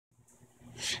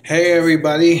Hey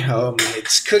everybody,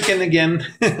 it's cooking again.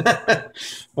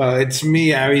 Well, it's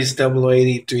me, Aries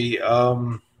 083.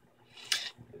 I'm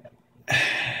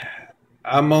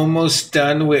almost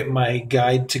done with my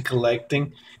guide to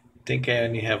collecting. I think I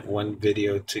only have one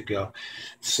video to go.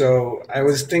 So I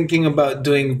was thinking about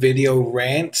doing video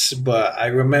rants, but I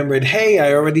remembered, hey,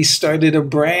 I already started a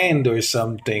brand or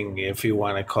something, if you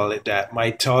want to call it that,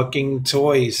 my talking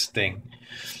toys thing.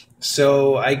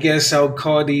 So I guess I'll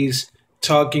call these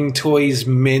talking toys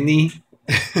mini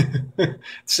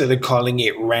instead of calling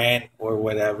it rant or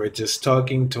whatever, just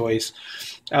talking toys.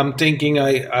 I'm thinking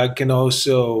I can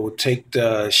also take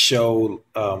the show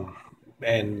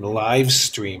and live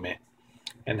stream it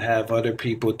and have other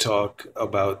people talk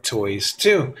about toys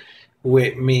too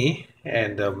with me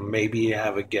and maybe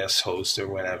have a guest host or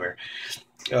whatever.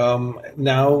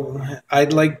 Now,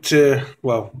 I'd like to,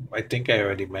 well, I think I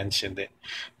already mentioned it,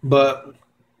 but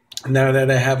now that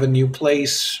I have a new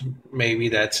place, maybe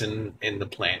that's in the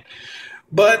plan.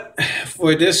 But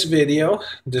for this video,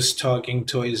 this Talking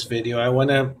Toys video, I want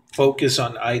to focus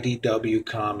on IDW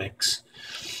comics.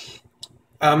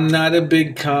 I'm not a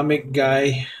big comic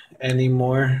guy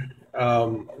anymore.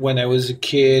 When I was a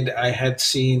kid, I had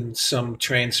seen some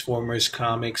Transformers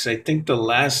comics. I think the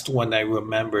last one I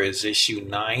remember is issue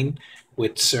 9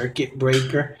 with Circuit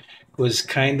Breaker. It was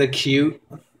kind of cute.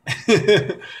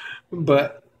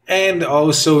 But and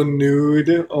also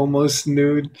nude, almost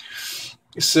nude.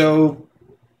 So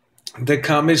the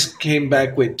comics came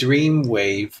back with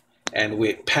Dreamwave and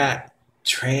with Pat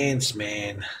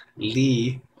Transman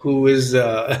Lee, who is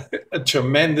a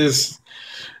tremendous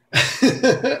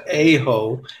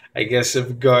a-hole. I guess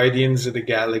if Guardians of the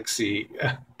Galaxy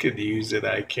could use it,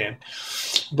 I can.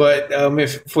 But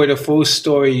if for the full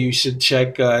story, you should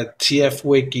check TF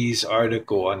Wiki's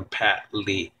article on Pat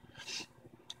Lee.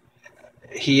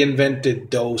 He invented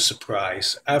Doe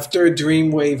Surprise. After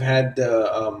Dreamwave had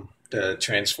the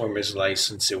Transformers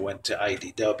license, it went to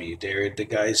IDW. They're the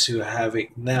guys who have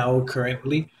it now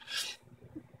currently,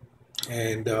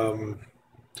 and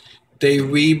they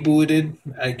rebooted,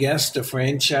 I guess, the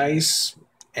franchise,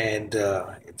 and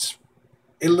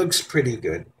it looks pretty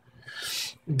good.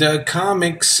 The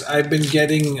comics I've been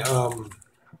getting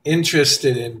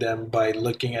interested in them by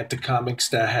looking at the comics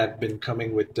that had been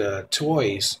coming with the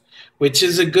toys, which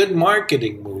is a good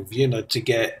marketing move, to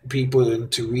get people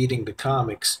into reading the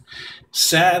comics.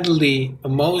 Sadly,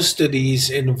 most of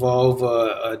these involve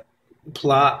a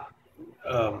plot,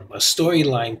 a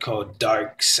storyline called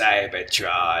Dark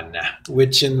Cybertron,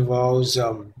 which involves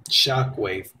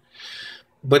Shockwave.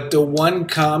 But the one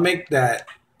comic that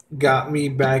got me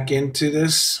back into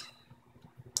this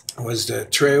was the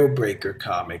Trailbreaker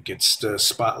comic. It's the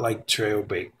Spotlight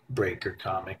Trailbreaker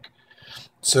comic.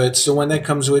 So it's the one that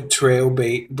comes with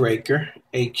Trailbreaker,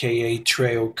 aka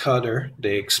Trail Cutter.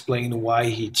 They explain why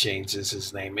he changes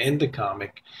his name in the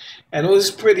comic. And it was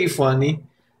pretty funny.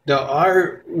 The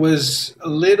art was a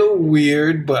little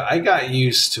weird, but I got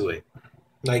used to it.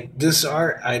 Like this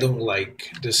art, I don't like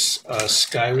this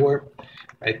Skywarp.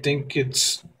 I think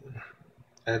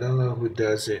I don't know who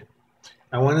does it.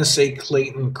 I want to say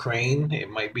Clayton Crane. It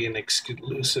might be an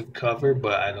exclusive cover,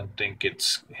 but I don't think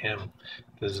it's him.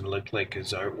 Doesn't look like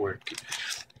his artwork.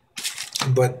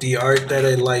 But the art that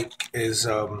I like is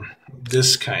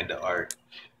this kind of art.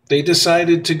 They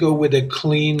decided to go with a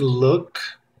clean look.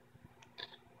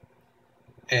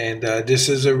 And this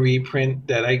is a reprint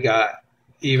that I got.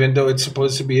 Even though it's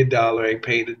supposed to be $1, I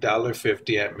paid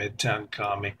 $1.50 at Midtown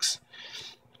Comics.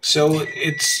 So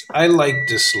I like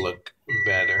this look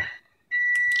better.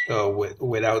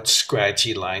 Without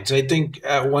scratchy lines. I think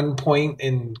at one point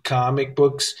in comic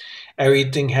books,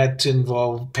 everything had to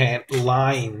involve pant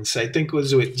lines. I think it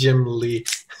was with Jim Lee.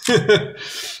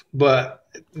 But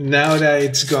now that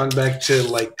it's gone back to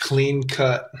like clean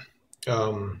cut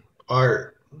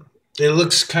art, it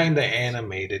looks kind of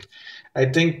animated. I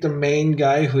think the main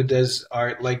guy who does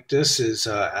art like this is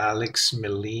Alex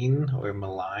Meline or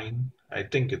Maline. I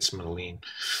think it's Meline.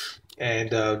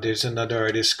 And there's another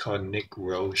artist called Nick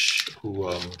Roche who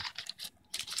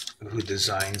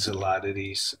designs a lot of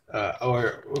these,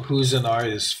 or who's an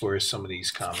artist for some of these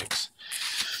comics.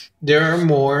 There are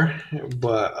more,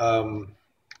 but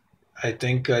I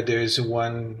think there's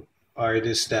one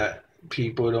artist that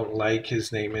people don't like.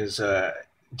 His name is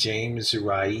James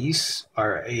Raiz,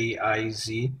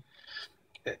 Raiz.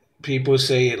 People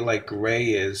say it like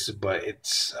Reyes, but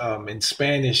it's in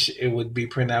Spanish it would be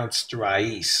pronounced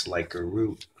Raiz, like a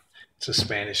root. It's a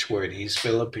Spanish word. He's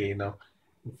Filipino.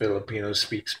 Filipinos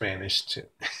speak Spanish too.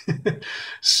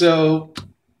 So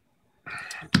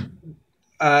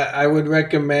I would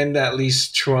recommend at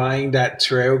least trying that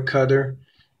Trail Cutter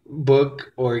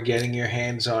book or getting your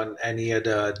hands on any of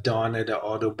the Dawn of the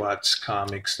Autobots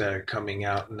comics that are coming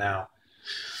out now.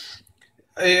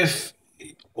 If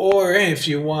if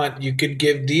you want, you could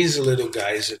give these little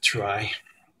guys a try.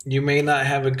 You may not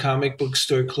have a comic book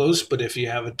store close, but if you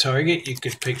have a Target, you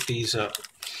could pick these up.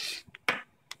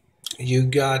 You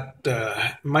got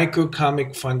the micro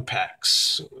comic fun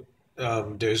packs.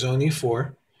 There's only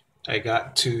 4. I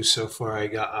got 2 so far. I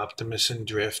got Optimus and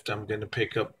Drift. I'm going to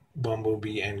pick up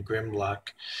Bumblebee and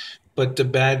Grimlock. But the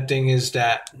bad thing is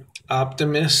that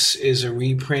Optimus is a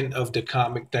reprint of the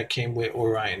comic that came with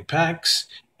Orion packs,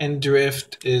 and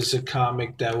Drift is a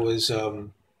comic that was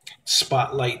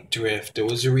Spotlight Drift. It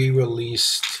was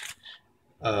re-released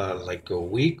like a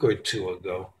week or 2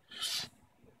 ago.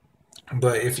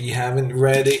 But if you haven't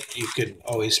read it, you could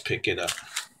always pick it up.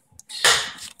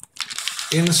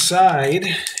 Inside,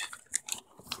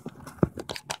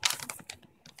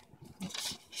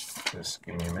 just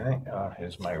give me a minute.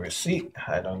 Here's my receipt.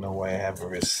 I don't know why I have a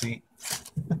receipt.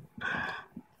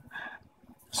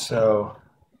 So,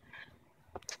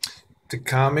 the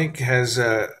comic has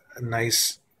a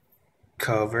nice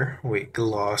cover with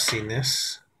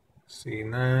glossiness. See,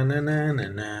 na na na na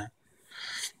na.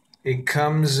 It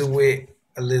comes with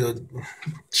a little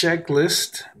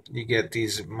checklist. You get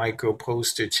these micro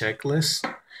poster checklists.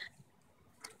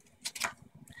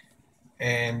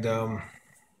 And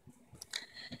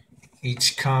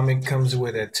each comic comes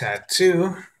with a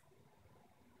tattoo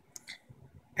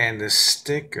and a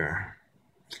sticker.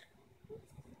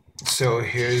 So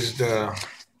here's the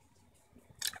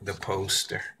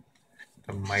poster,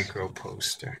 the micro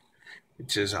poster,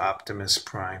 which is Optimus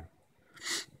Prime.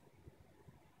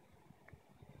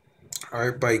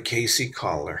 Art by Casey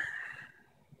Collar.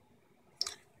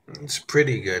 It's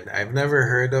pretty good. I've never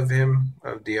heard of him,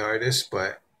 of the artist,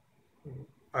 but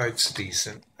art's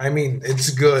decent. I mean,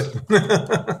 it's good.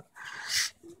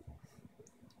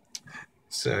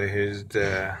 So here's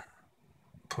the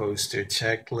poster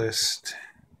checklist.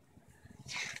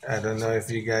 I don't know if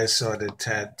you guys saw the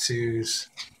tattoos.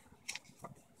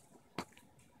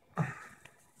 I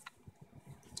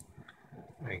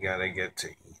gotta get to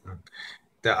eating.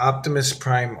 The Optimus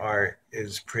Prime art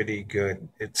is pretty good.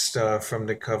 It's from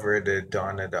the cover of the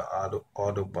Dawn of the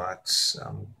Autobots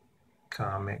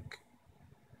comic.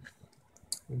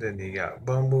 Then you got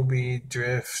Bumblebee,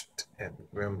 Drift, and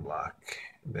Grimlock.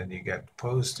 Then you got the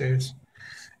posters.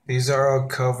 These are all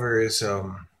covers.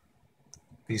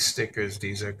 These stickers,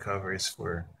 these are covers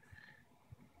for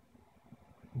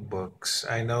books.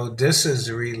 I know this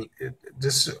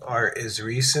art is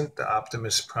recent, the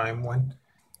Optimus Prime one.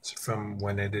 It's from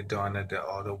when I did Dawn of the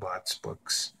Autobots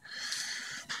books.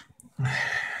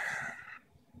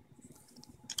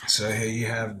 So here you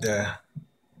have the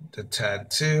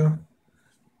tattoo,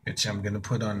 which I'm going to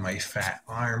put on my fat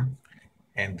arm,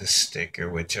 and the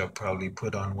sticker, which I'll probably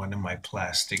put on one of my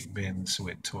plastic bins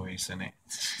with toys in it.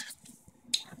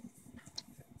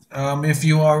 If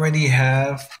you already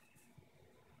have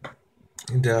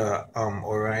the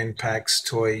Orion Pax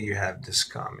toy, you have this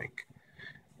comic.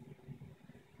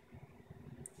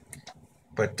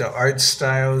 But the art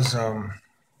styles,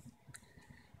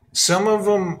 some of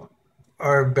them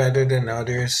are better than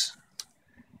others.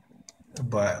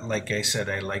 But like I said,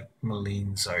 I like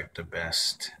Maline's art the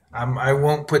best. I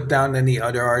won't put down any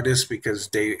other artists because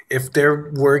if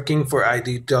they're working for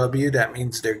IDW, that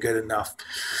means they're good enough.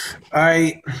 All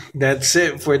right, that's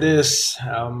it for this.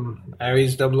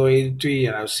 Aries 0083,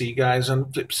 and I'll see you guys on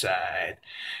the flip side.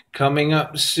 Coming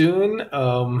up soon,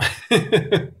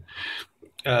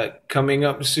 coming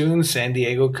up soon, San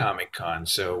Diego Comic-Con.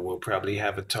 So we'll probably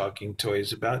have a Talking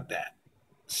Toys about that.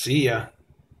 See ya.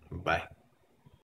 Bye.